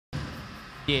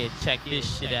Yeah, check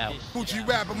this shit out. Gucci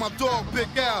rapper, my dog Big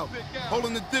Al,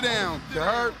 holding the down. You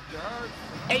heard?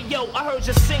 Hey yo, I heard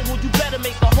your single, you better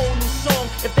make a whole new song.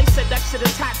 If they said that shit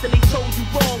is hot, then they told you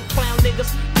wrong. Clown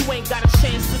niggas, you ain't got a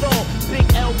chance at all. Big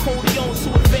L Codeone's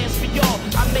too advanced for y'all.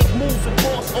 I make moves and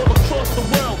boss all across the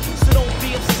world. So don't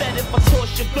be upset if I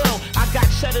toss your girl. I got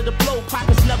cheddar to blow,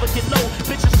 pockets never get low.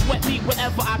 Bitches sweat me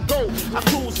wherever I go. I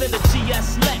cruise in the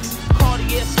GS Lex,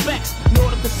 Cartier specs,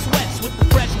 Nautica sweats with the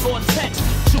fresh Gore-Tex.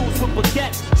 Shoes with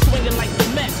baguettes, swinging like the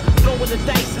Mets. Throwing the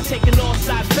dice and taking all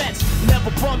side bets.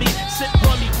 Never bummy, sit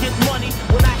bummy, get money.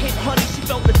 When I hit honey, she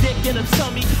felt the dick in her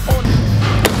tummy. On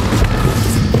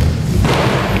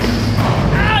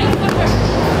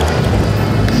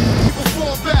People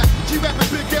fall back, G-rapping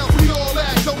Big L, we all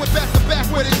at. Going back to back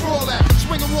where they roll at.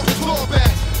 Swinging walking tall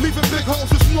backs, leaving big holes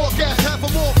with small gas. Half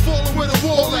them all falling where the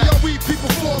wall at. We people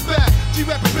fall back,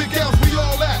 G-rapping Big L's, we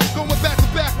all at. Going back to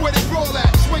back where they roll at.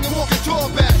 Swinging walking tall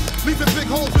backs, leaving big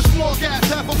holes with small gas.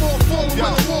 Half them all falling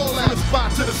where the wall at. From the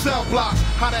spot to the cell blocks,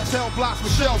 hot as hell blocks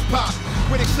with shells pop.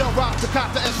 Where they sell rocks, the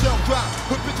cop the SL drop.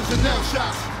 Put bitches in nail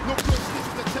shops. No good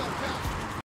snitches that tell